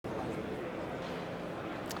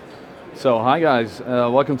So hi guys,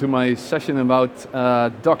 welcome to my session about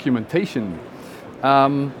documentation.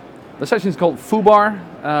 The session is called Fubar.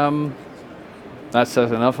 That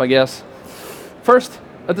says enough, I guess. First,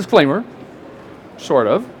 a disclaimer, sort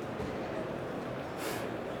of.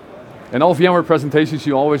 In all VMware presentations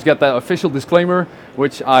you always get that official disclaimer,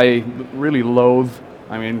 which I really loathe.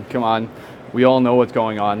 I mean, come on, we all know what's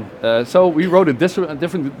going on. So we wrote a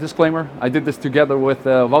different disclaimer. I did this together with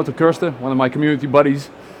Wouter Kirsten, one of my community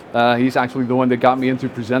buddies. He's actually the one that got me into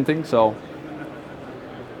presenting, so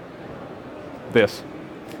this.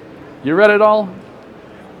 You read it all?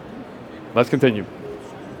 Let's continue.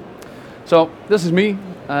 So this is me.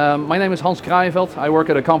 My name is Hans Kraaijeveld. I work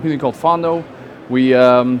at a company called Fondo.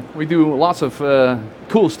 We do lots of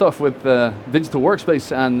cool stuff with digital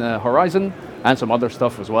workspace and Horizon, and some other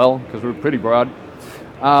stuff as well, because we're pretty broad.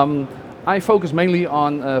 I focus mainly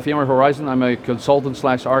on VMware Horizon. I'm a consultant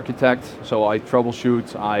 / architect, so I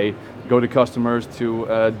troubleshoot, I go to customers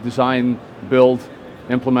to design, build,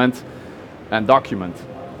 implement, and document.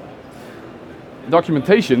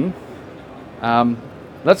 Documentation,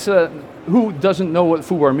 who doesn't know what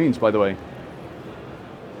Fubar means, by the way?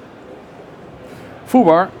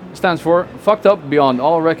 Fubar stands for fucked up beyond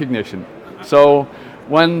all recognition. So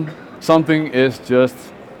when something is just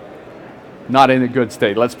not in a good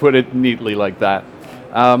state, let's put it neatly like that.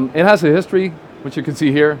 It has a history, which you can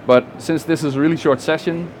see here, but since this is a really short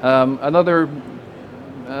session, another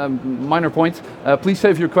minor point, please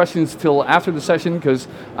save your questions till after the session, because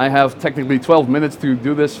I have technically 12 minutes to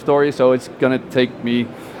do this story, so it's gonna take me,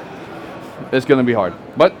 it's gonna be hard.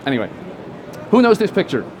 But anyway, who knows this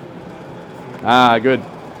picture? Ah, good.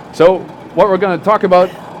 So what we're gonna talk about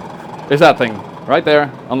is that thing, right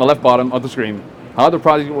there on the left bottom of the screen. How the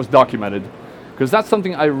project was documented. Because that's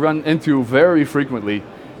something I run into very frequently.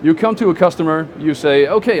 You come to a customer, you say,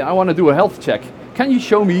 okay, I want to do a health check. Can you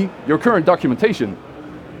show me your current documentation?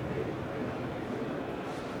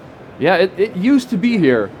 Yeah, it used to be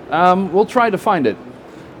here. We'll try to find it.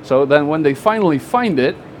 So then when they finally find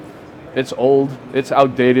it, it's old, it's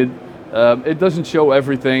outdated, it doesn't show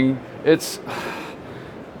everything. It's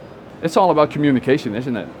all about communication,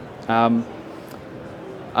 isn't it?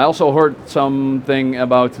 I also heard something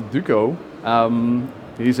about Duco.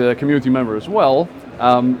 He's a community member as well.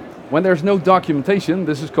 When there's no documentation,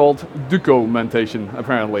 this is called documentation,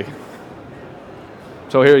 apparently.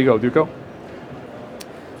 So here you go, Duco.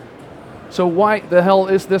 So why the hell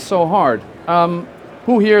is this so hard?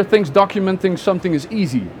 Who here thinks documenting something is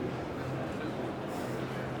easy?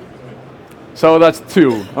 So that's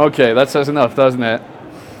 2. Okay, that says enough, doesn't it?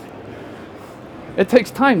 It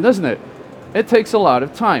takes time, doesn't it? It takes a lot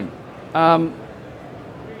of time.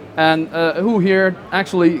 And who here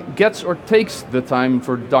actually gets or takes the time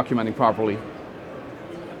for documenting properly?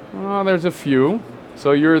 Oh, there's a few.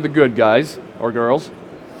 So you're the good guys or girls.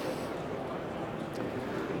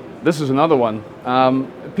 This is another one.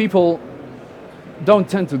 People don't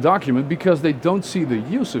tend to document because they don't see the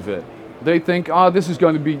use of it. They think, oh, this is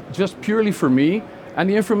going to be just purely for me, and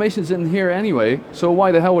the information's in here anyway, so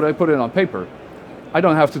why the hell would I put it on paper? I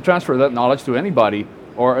don't have to transfer that knowledge to anybody,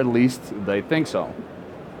 or at least they think so.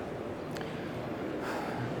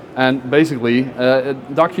 And basically,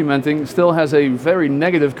 documenting still has a very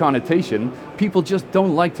negative connotation. People just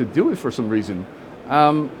don't like to do it for some reason.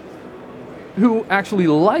 Who actually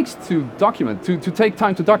likes to document, to take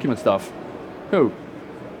time to document stuff? Who?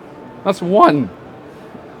 That's 1.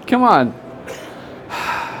 Come on.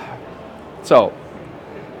 So,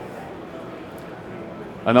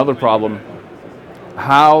 another problem.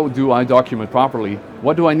 How do I document properly?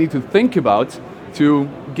 What do I need to think about to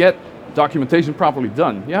get documentation properly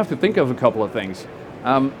done? You have to think of a couple of things.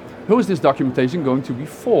 Who is this documentation going to be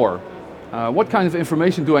for? What kind of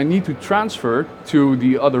information do I need to transfer to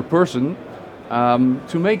the other person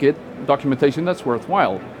to make it documentation that's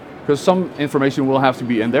worthwhile? Because some information will have to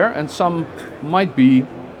be in there and some might be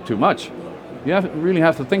too much. You really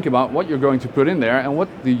have to think about what you're going to put in there and what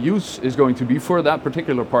the use is going to be for that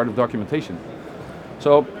particular part of documentation.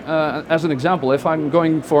 So, as an example, if I'm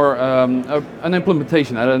going for an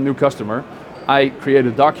implementation at a new customer, I create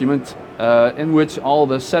a document in which all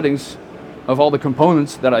the settings of all the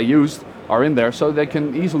components that I used are in there, so they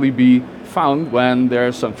can easily be found when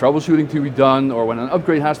there's some troubleshooting to be done or when an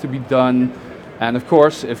upgrade has to be done. And of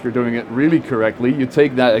course, if you're doing it really correctly, you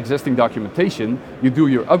take that existing documentation, you do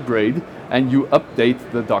your upgrade, and you update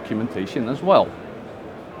the documentation as well.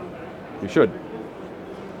 You should.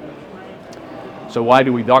 So why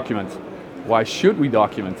do we document? Why should we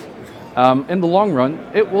document? In the long run,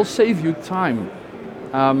 it will save you time.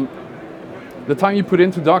 The time you put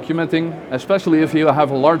into documenting, especially if you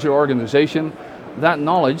have a larger organization, that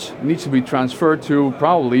knowledge needs to be transferred to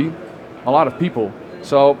probably a lot of people.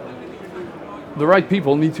 So the right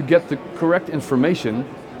people need to get the correct information,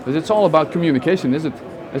 because it's all about communication, isn't it?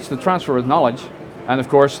 It's the transfer of knowledge. And of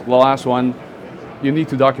course, the last one, you need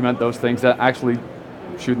to document those things that actually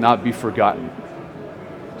should not be forgotten.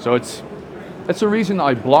 So it's the reason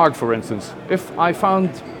I blog, for instance. If I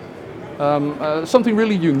found something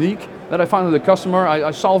really unique that I found with a customer,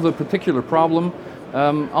 I solved a particular problem,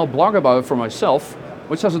 I'll blog about it for myself,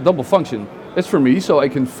 which has a double function. It's for me, so I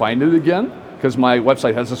can find it again, because my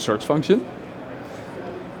website has a search function.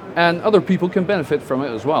 And other people can benefit from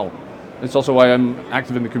it as well. It's also why I'm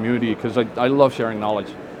active in the community, because I love sharing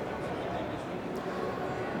knowledge.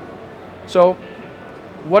 So,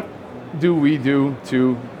 what do we do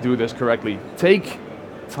to do this correctly? Take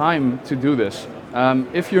time to do this.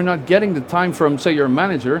 If you're not getting the time from, say, your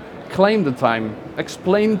manager, claim the time.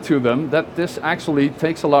 Explain to them that this actually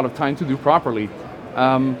takes a lot of time to do properly.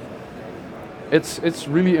 It's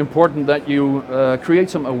really important that you create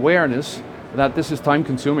some awareness that this is time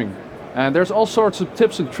consuming. And there's all sorts of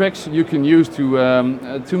tips and tricks you can use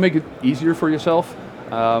to make it easier for yourself.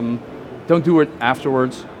 Don't do it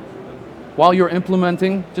afterwards. While you're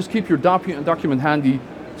implementing, just keep your document handy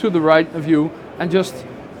to the right of you and just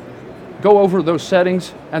go over those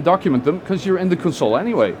settings and document them, because you're in the console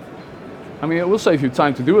anyway. I mean, it will save you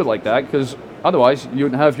time to do it like that, because otherwise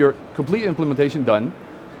you'd have your complete implementation done.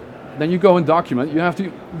 Then you go and document. You have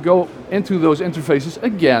to go into those interfaces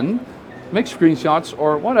again, make screenshots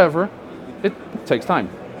or whatever. It takes time.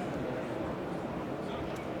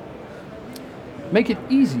 Make it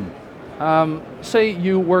easy. Say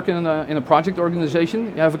you work in a project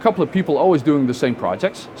organization. You have a couple of people always doing the same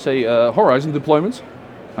projects. Say Horizon deployments.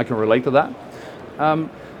 I can relate to that.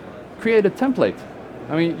 Create a template.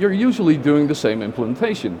 I mean, you're usually doing the same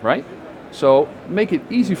implementation, right? So make it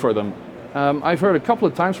easy for them. I've heard a couple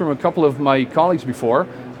of times from a couple of my colleagues before,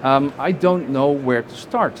 I don't know where to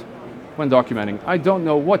start when documenting. I don't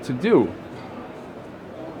know what to do.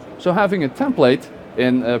 So having a template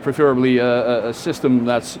in preferably a system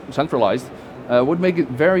that's centralized would make it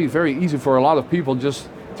very, very easy for a lot of people just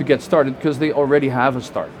to get started, because they already have a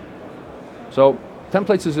start. So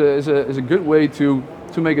templates is a good way to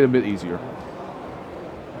make it a bit easier.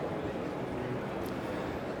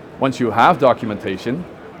 Once you have documentation,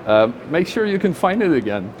 make sure you can find it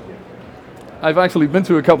again. I've actually been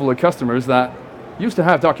to a couple of customers that used to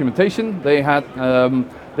have documentation. They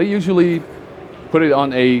usually put it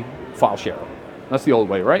on a file share. That's the old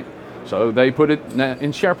way, right? So they put it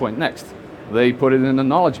in SharePoint next. They put it in a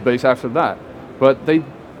knowledge base after that. But they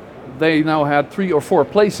now had 3 or 4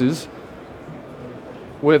 places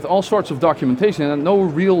with all sorts of documentation and no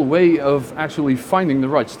real way of actually finding the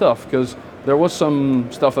right stuff, because there was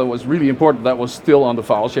some stuff that was really important that was still on the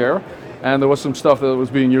file share, and there was some stuff that was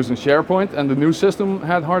being used in SharePoint, and the new system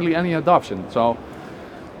had hardly any adoption. So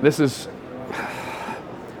this is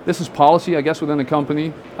policy, I guess, within a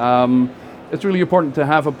company. It's really important to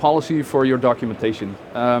have a policy for your documentation.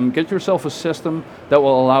 Get yourself a system that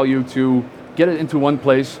will allow you to get it into one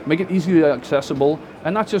place, make it easily accessible,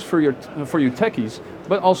 and not just for you techies,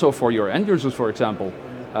 but also for your end users, for example.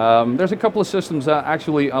 There's a couple of systems that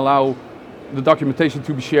actually allow the documentation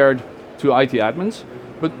to be shared to IT admins,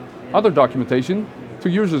 but other documentation to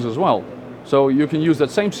users as well. So you can use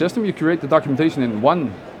that same system, you create the documentation in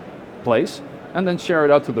one place, and then share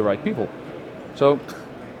it out to the right people. So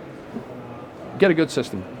get a good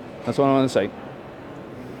system. That's what I want to say.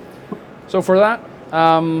 So for that,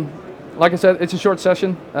 like I said, it's a short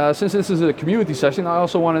session. Since this is a community session, I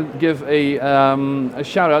also want to give a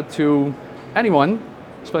shout out to anyone,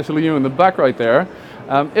 especially you in the back right there.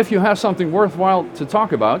 If you have something worthwhile to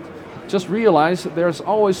talk about, just realize that there's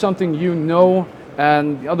always something you know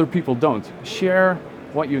and the other people don't. Share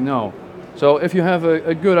what you know. So if you have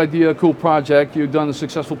a good idea, a cool project, you've done a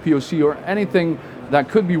successful POC or anything that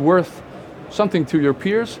could be worth something to your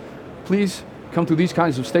peers, please come to these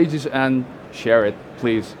kinds of stages and share it,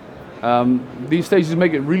 please. These stages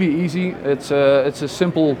make it really easy. It's a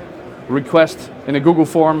simple request in a Google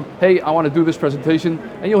form. Hey, I want to do this presentation,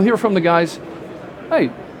 and you'll hear from the guys. Hey,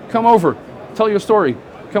 come over, tell your story.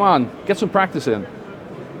 Come on, get some practice in.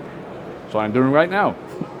 That's what I'm doing right now.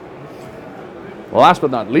 Last but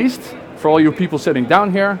not least, for all you people sitting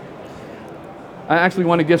down here, I actually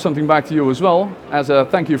want to give something back to you as well, as a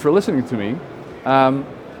thank you for listening to me.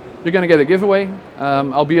 You're going to get a giveaway.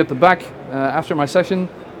 I'll be at the back after my session.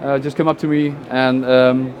 Just come up to me and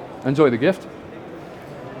enjoy the gift.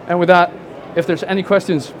 And with that, if there's any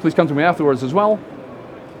questions, please come to me afterwards as well.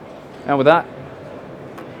 And with that,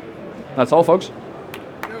 that's all, folks.